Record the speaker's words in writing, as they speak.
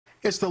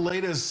It's the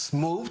latest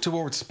move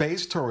towards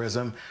space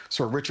tourism.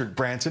 Sir Richard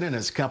Branson and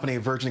his company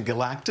Virgin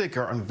Galactic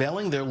are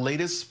unveiling their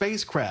latest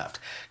spacecraft.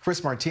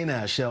 Chris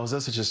Martinez shows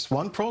us it's just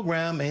one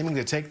program aiming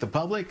to take the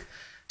public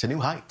to new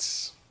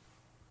heights.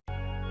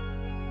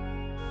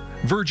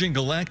 Virgin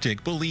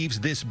Galactic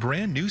believes this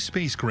brand new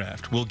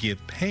spacecraft will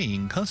give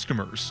paying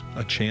customers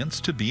a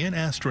chance to be an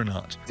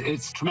astronaut.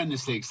 It's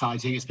tremendously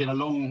exciting. It's been a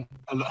long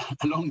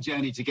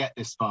journey to get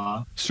this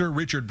far. Sir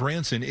Richard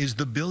Branson is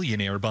the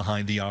billionaire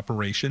behind the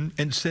operation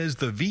and says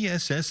the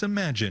VSS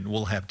Imagine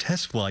will have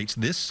test flights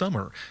this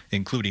summer,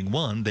 including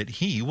one that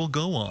he will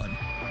go on.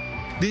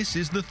 This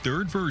is the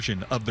third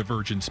version of the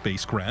Virgin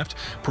spacecraft.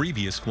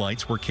 Previous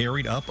flights were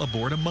carried up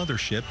aboard a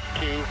mothership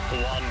 2,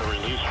 1,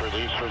 release,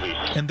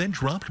 and then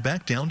dropped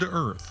back down to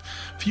Earth.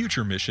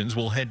 Future missions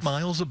will head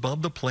miles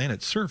above the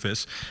planet's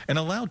surface and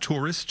allow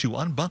tourists to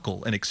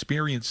unbuckle and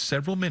experience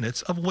several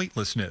minutes of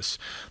weightlessness.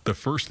 The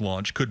first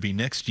launch could be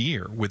next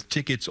year, with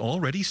tickets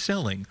already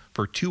selling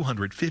for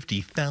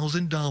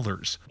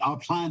 $250,000. Our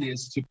plan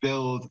is to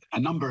build a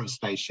number of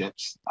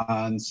spaceships,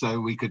 and so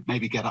we could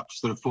maybe get up to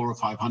sort of 400 or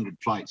 500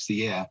 flights a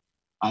year.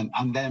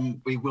 And then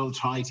we will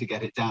try to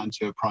get it down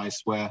to a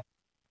price where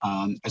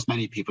as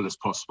many people as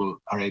possible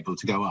are able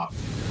to go up.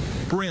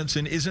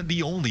 Branson isn't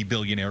the only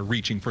billionaire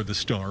reaching for the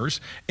stars.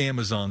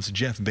 Amazon's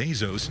Jeff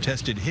Bezos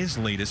tested his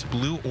latest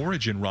Blue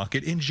Origin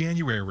rocket in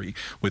January,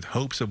 with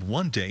hopes of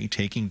one day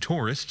taking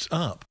tourists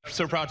up.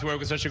 So proud to work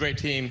with such a great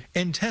team.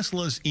 And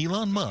Tesla's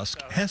Elon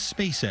Musk has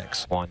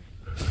SpaceX. One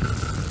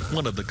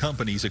of the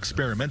company's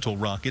experimental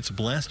rockets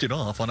blasted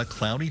off on a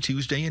cloudy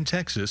Tuesday in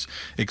Texas,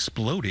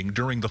 exploding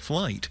during the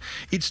flight.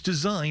 It's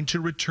designed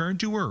to return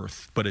to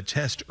Earth, but a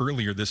test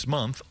earlier this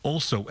month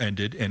also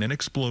ended in an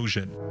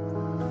explosion.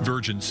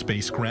 Virgin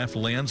spacecraft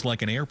lands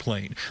like an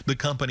airplane. The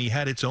company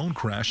had its own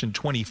crash in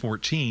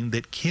 2014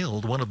 that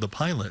killed one of the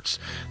pilots.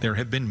 There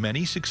have been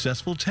many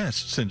successful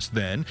tests since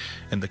then,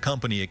 and the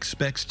company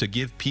expects to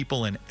give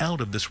people an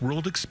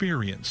out-of-this-world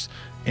experience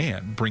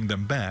and bring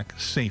them back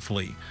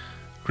safely.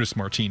 Chris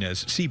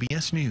Martinez,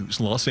 CBS News,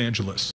 Los Angeles.